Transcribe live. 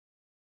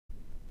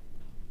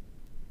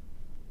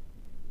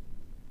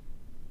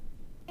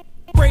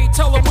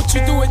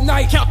at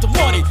night? Count the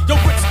money. Yo,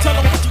 Rich, tell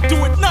them what you do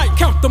at night.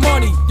 Count the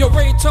money. Yo,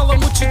 Ray, tell them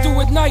what you do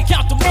at night.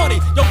 Count the money.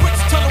 Yo, Rich,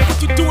 tell them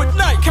what you do at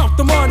night. Count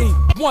the money.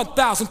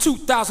 1,000,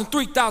 2,000,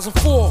 3,000,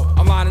 4.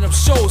 I'm lining up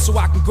shows so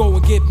I can go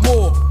and get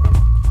more.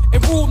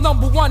 And rule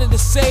number one in the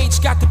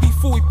sage, got to be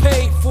fully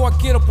paid before I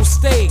get up on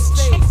stage.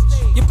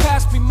 You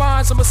pass me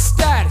mines, I'm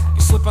ecstatic.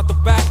 You slip out the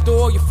back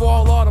door, you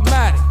fall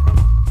automatic.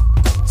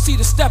 See,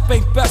 the step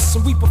ain't best,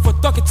 and we prefer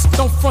ducats.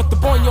 Don't front the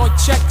boneyard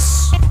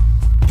checks.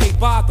 Pay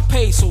by the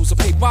pesos, or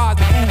pay by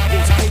the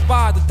rubles, or pay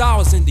by the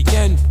dollars in the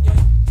end.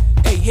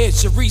 Hey,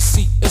 here's your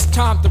receipt, it's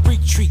time to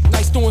retreat.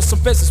 Nice doing some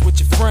business with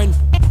your friend.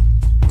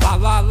 La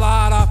la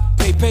la da,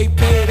 pay, they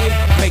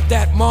make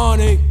that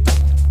money.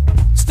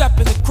 Step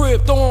in the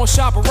crib, throw on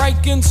Shabba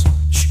Rankins.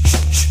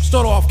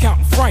 Start off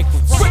counting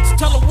Franklins. Rich,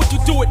 tell them what you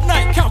do at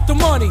night. Count the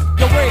money.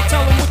 Yo, Ray,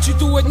 tell them what you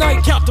do at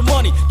night. Count the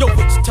money. Yo,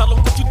 Rich, tell them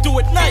what you do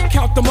at night.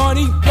 Count the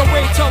money. Yo,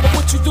 Ray, tell them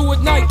what you do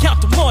at night. Count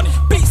the money.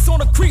 Beats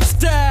on a creep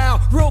style,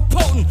 real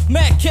potent.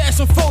 Mad cash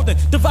unfolding.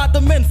 Divide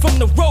the men from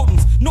the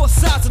rodents. North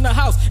sides in the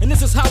house, and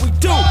this is how we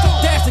do.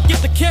 Dash to get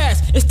the cash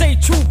and stay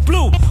true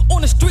blue.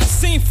 On the street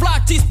scene, fly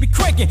G's be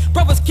cranking.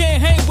 Brothers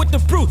can't hang with the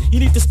brute. You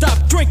need to stop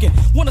drinking.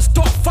 Wanna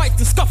start fights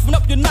and scuffing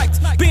up your nights.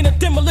 Being a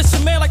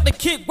demolition man like the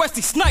kid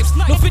Wesley Snipes.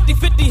 No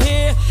 50-50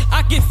 here,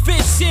 I get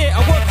fair share. I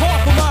work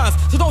hard for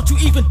mine, so don't you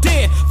even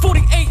dare.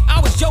 48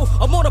 hours, yo,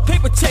 I'm on a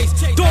paper chase.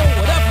 Doing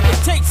whatever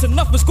it takes,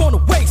 enough is going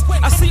to waste.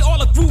 I see all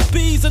the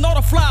groupies and all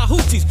the fly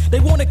hoochies. They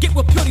wanna get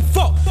with Purdy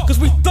Folk, cause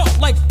we thump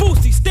like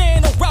Boosie.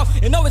 Staying on route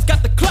and always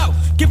got the clout.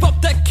 Give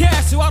up that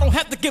cash so I don't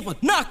have to give a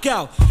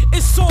knockout.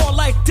 It's all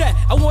like that,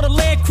 I want a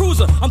Land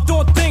Cruiser. I'm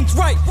doing things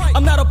right,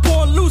 I'm not a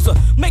born loser.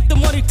 Make the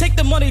money, take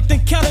the money,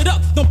 then count it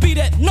up. Don't be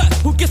that nut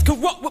who gets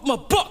corrupt with my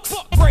bucks.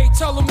 Ray,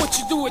 tell them what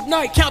you do at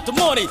night. Count the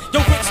money. Yo,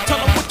 Rich, tell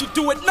them what you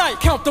do at night.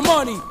 Count the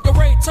money. Yo,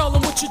 Ray, tell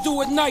them what you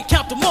do at night.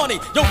 Count the money.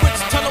 Yo, Rich,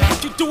 tell them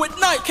what you do at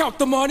night. Count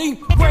the money.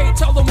 Ray,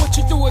 tell them what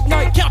you do at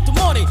night. Count the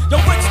money. Yo,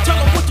 Rich, tell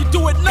them what you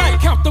do at night.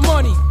 Count the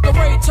money. Yo,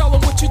 Ray, tell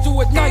them what you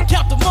do at night.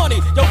 Count the money.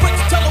 Yo,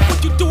 Rich, tell them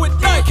what you do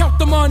at night. Count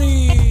the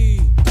money.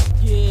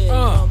 Yeah, you know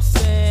what I'm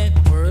saying?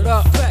 Word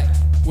up. Fact.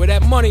 Where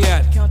that money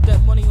at? Count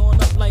that money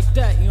on up like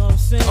that, you know what I'm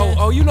saying?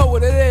 Oh, you know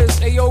what it is.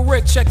 Hey, yo,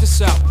 Rick, check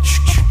this out.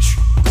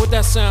 What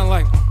that sound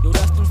like? Yo,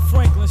 that's them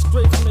Franklin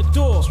straight from the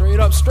door. Straight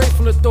up, straight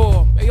from the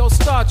door. Hey, yo,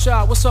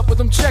 StarrChild, what's up with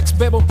them checks,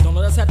 baby? Don't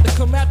let us have to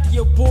come after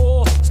you,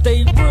 boy.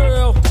 Stay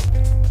real.